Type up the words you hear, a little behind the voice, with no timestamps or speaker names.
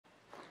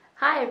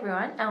Hi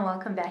everyone and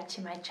welcome back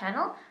to my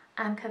channel.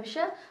 I'm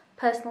Kavisha,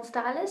 personal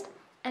stylist,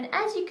 and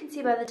as you can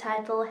see by the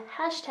title,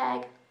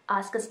 hashtag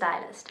Ask a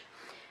Stylist.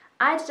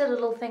 I did a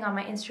little thing on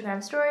my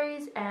Instagram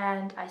stories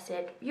and I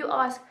said, you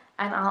ask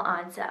and I'll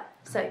answer.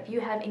 So if you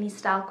have any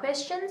style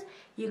questions,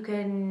 you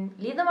can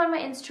leave them on my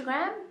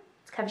Instagram,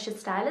 it's Kavisha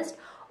Stylist,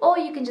 or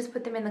you can just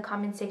put them in the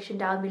comment section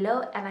down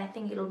below, and I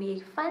think it'll be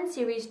a fun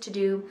series to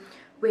do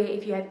where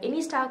if you have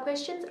any style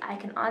questions, I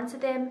can answer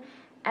them.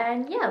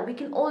 And yeah, we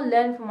can all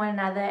learn from one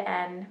another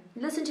and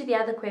listen to the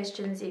other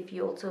questions if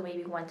you also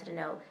maybe wanted to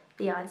know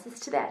the answers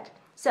to that.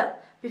 So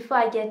before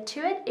I get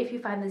to it, if you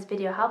find this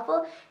video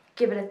helpful,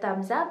 give it a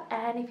thumbs up,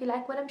 and if you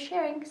like what I'm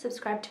sharing,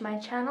 subscribe to my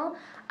channel.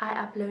 I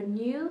upload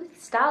new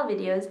style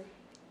videos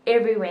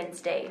every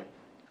Wednesday.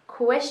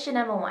 Question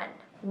number 1,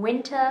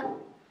 winter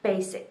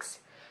basics.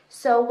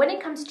 So when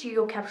it comes to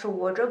your capsule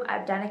wardrobe,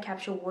 I've done a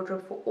capsule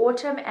wardrobe for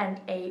autumn and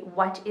a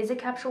what is a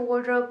capsule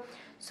wardrobe.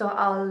 So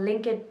I'll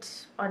link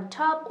it on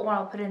top or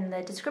I'll put it in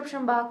the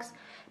description box.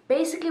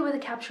 Basically with a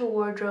capsule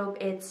wardrobe,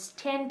 it's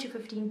 10 to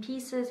 15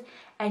 pieces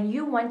and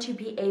you want to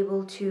be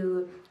able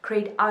to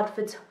create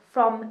outfits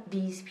from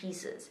these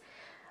pieces.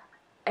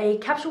 A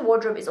capsule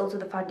wardrobe is also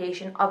the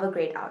foundation of a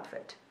great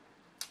outfit.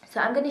 So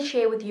I'm going to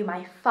share with you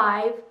my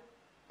 5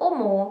 or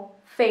more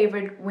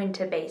favorite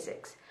winter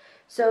basics.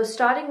 So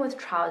starting with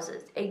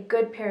trousers, a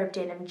good pair of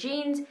denim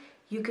jeans.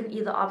 You can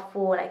either opt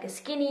for like a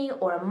skinny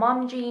or a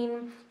mom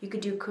jean. You could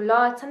do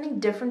culottes, something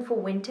different for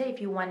winter if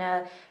you want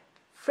to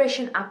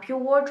freshen up your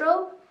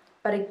wardrobe.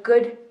 But a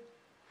good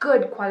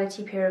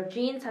quality pair of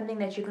jeans, something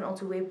that you can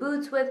also wear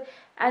boots with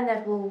and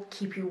that will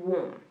keep you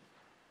warm.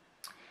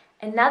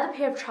 Another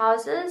pair of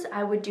trousers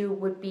I would do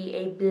would be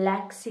a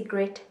black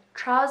cigarette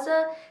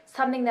trouser,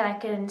 something that I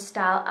can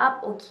style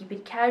up or keep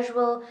it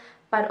casual.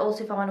 But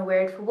also if I want to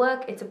wear it for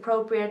work, it's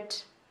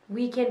appropriate.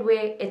 Weekend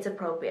wear, it's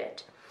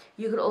appropriate.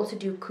 You could also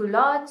do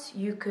culottes,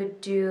 you could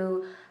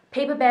do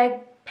paper bag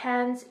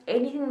pants,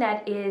 anything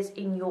that is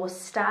in your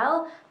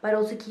style, but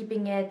also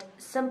keeping it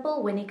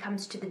simple when it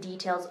comes to the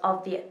details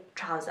of the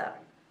trouser.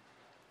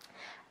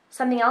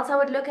 Something else I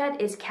would look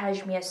at is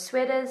cashmere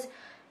sweaters,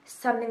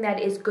 something that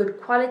is good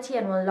quality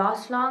and will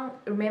last long.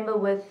 Remember,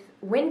 with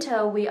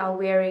winter we are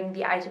wearing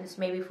the items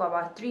maybe for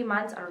about 3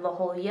 months out of the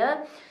whole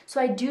year,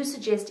 so I do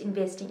suggest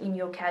investing in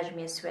your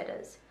cashmere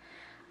sweaters.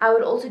 I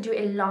would also do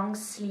a long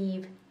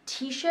sleeve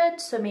t-shirt,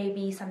 so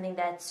maybe something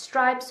that's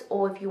stripes,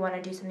 or if you want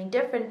to do something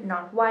different,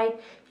 not white,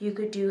 you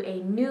could do a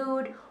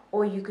nude,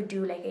 or you could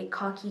do like a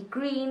khaki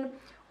green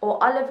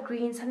or olive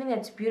green, something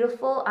that's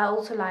beautiful. I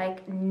also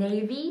like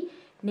navy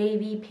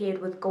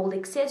paired with gold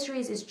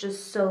accessories is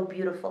just so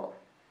beautiful.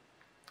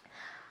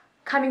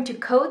 Coming to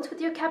coats with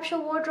your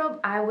capsule wardrobe,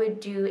 I would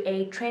do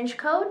a trench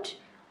coat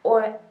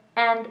or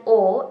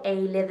a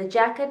leather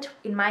jacket.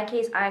 In my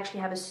case, I actually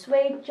have a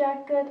suede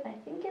jacket. I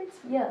think it's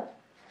here.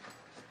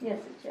 Yes,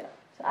 it's here.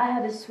 So I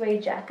have a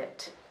suede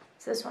jacket.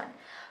 It's this one.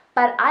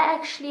 But I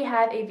actually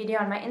have a video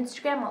on my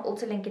Instagram. I'll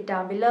also link it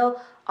down below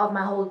of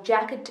my whole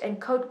jacket and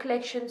coat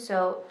collection.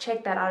 So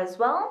check that out as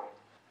well.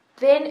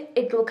 Then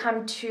it will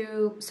come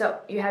to, so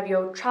you have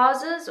your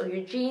trousers or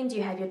your jeans,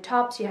 you have your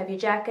tops, you have your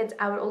jackets.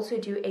 I would also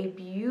do a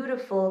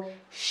beautiful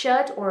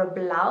shirt or a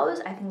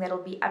blouse. I think that'll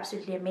be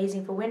absolutely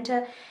amazing for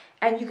winter.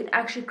 And you can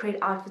actually create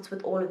outfits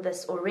with all of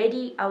this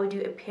already. I would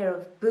do a pair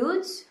of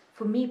boots.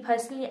 For me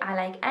personally, I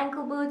like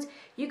ankle boots.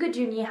 You could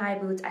do knee-high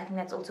boots. I think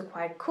that's also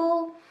quite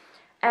cool.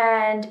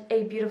 And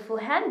a beautiful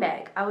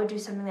handbag. I would do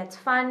something that's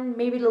fun,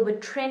 maybe a little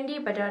bit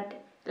trendy, but not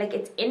like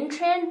it's in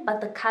trend,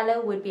 but the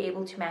color would be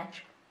able to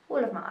match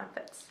all of my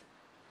outfits.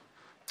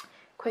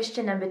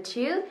 Question number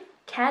 2,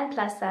 can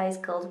plus size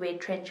girls wear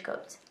trench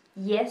coats?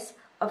 Yes,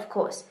 of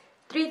course.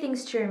 3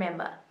 things to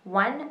remember.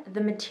 1,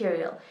 the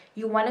material.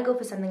 You want to go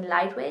for something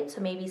lightweight,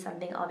 so maybe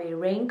something of a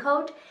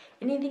raincoat.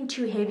 Anything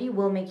too heavy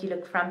will make you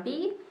look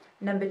frumpy.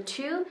 Number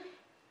 2,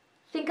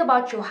 think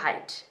about your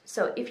height.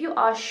 So if you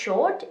are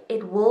short,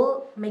 it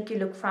will make you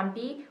look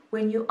frumpy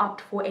when you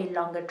opt for a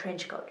longer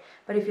trench coat.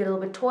 But if you're a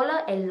little bit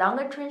taller, a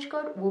longer trench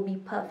coat will be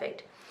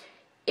perfect.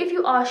 If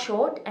you are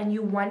short and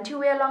you want to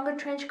wear a longer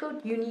trench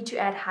coat, you need to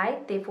add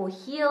height, therefore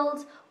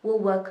heels will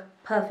work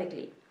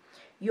perfectly.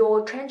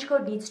 Your trench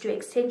coat needs to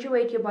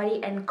accentuate your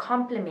body and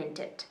complement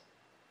it.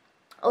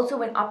 Also,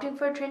 when opting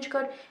for a trench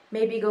coat,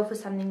 maybe go for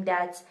something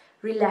that's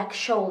relaxed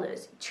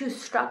shoulders. Too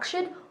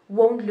structured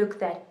won't look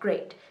that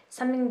great.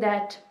 Something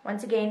that,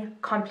 once again,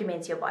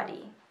 complements your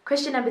body.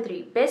 Question number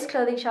 3, best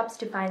clothing shops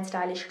to find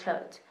stylish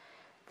clothes.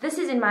 This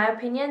is, in my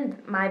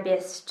opinion, my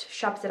best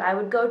shops that I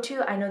would go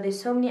to. I know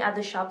there's so many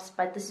other shops,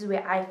 but this is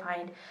where I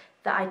find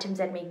the items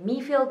that make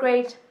me feel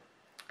great.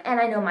 And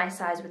I know my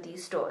size with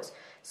these stores.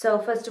 So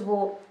first of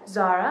all,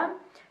 Zara.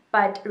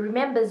 But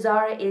remember,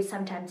 Zara is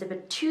sometimes a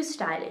bit too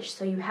stylish.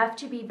 So you have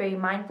to be very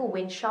mindful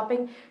when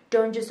shopping.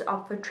 Don't just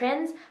opt for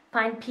trends.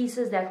 Find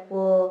pieces that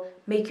will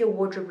make your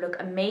wardrobe look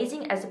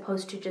amazing as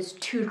opposed to just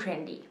too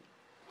trendy.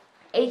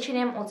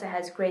 H&M also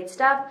has great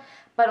stuff,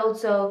 but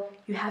also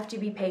you have to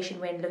be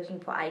patient when looking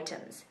for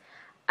items.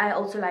 I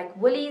also like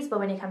Woolies, but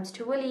when it comes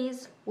to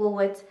Woolies,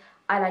 Woolworths,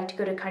 I like to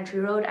go to Country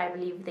Road. I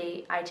believe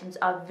the items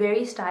are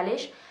very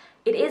stylish.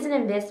 It is an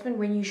investment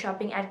when you're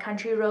shopping at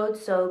Country Road,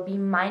 so be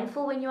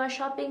mindful when you are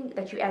shopping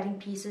that you're adding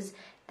pieces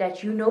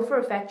that you know for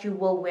a fact you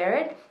will wear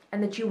it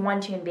and that you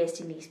want to invest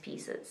in these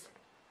pieces.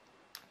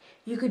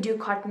 You could do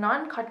Cotton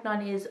On. Cotton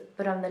On is a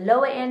bit on the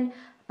lower end,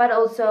 but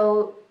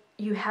also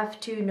you have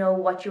to know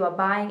what you are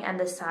buying and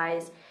the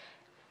size.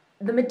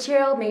 The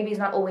material maybe is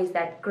not always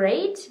that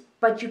great,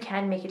 but you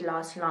can make it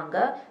last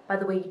longer by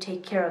the way you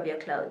take care of your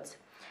clothes.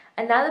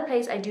 Another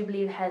place I do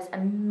believe has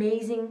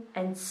amazing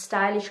and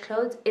stylish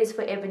clothes is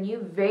Forever New.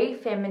 Very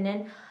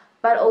feminine,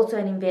 but also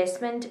an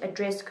investment. A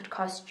dress could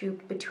cost you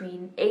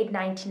between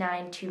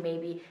 $8.99 to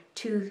maybe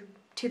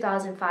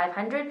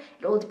 $2,500.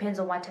 It all depends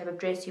on what type of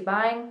dress you're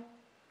buying.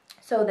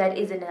 So that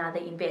is another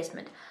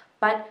investment,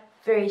 but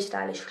very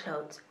stylish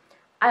clothes.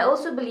 I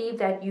also believe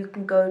that you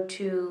can go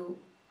to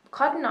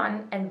Cotton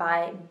On and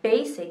buy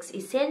basics,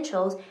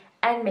 essentials,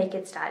 and make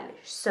it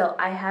stylish. So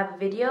I have a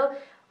video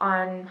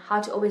on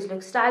how to always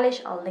look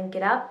stylish. I'll link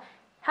it up.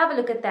 Have a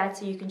look at that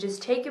so you can just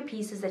take your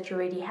pieces that you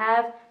already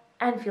have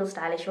and feel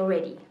stylish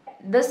already.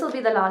 This will be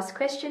the last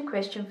question,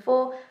 question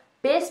 4.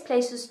 Best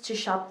places to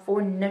shop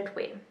for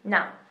knitwear.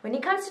 Now, when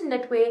it comes to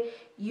knitwear,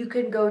 you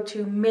can go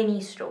to many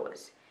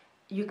stores.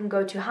 You can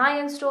go to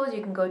high-end stores,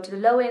 you can go to the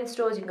low-end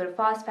stores, you can go to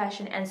fast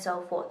fashion and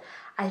so forth.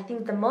 I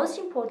think the most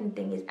important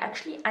thing is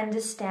actually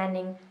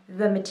understanding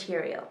the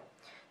material.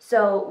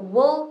 So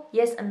wool,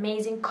 yes,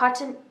 amazing.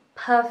 Cotton,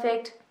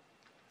 perfect.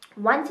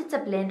 Once it's a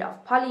blend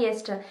of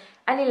polyester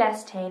and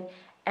elastane,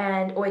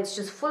 or it's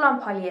just full-on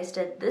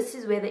polyester, this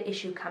is where the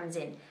issue comes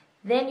in.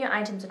 Then your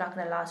items are not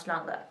going to last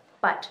longer.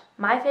 But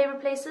my favorite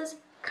places,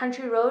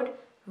 Country Road,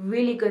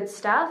 really good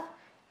stuff.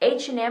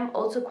 H&M,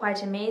 also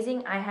quite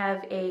amazing. I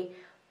have a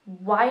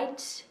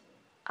white,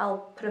 I'll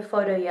put a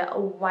photo here, a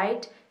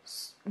white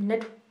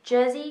knit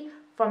jersey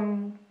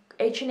from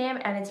H&M,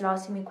 and it's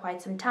lasting me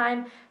quite some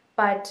time.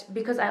 But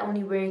because I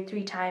only wear it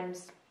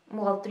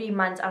 3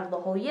 months out of the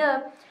whole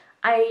year,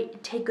 I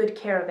take good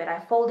care of it.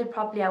 I fold it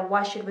properly, I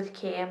wash it with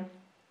care.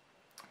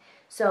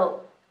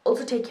 So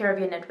also take care of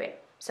your knitwear.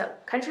 So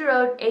Country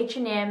Road,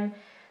 H&M,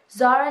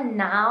 Zara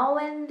now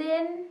and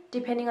then,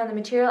 depending on the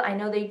material. I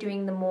know they're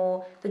doing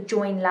the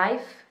Join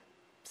Life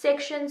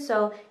section,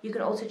 so you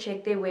can also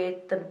check there where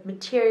the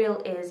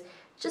material is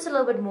just a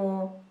little bit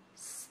more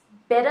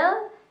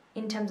better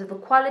in terms of the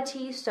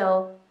quality,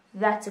 so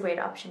that's a great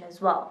option as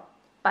well.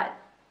 But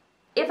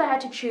if I had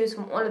to choose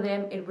from all of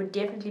them, it would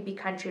definitely be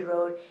Country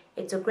Road.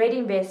 It's a great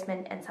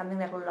investment and something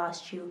that will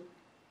last you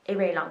a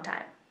very long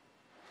time.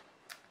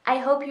 I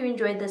hope you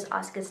enjoyed this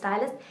Ask a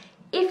Stylist.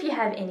 If you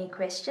have any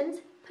questions,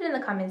 put in the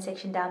comment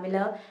section down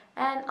below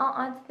and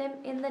I'll answer them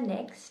in the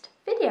next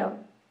video.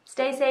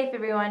 Stay safe,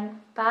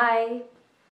 everyone. Bye.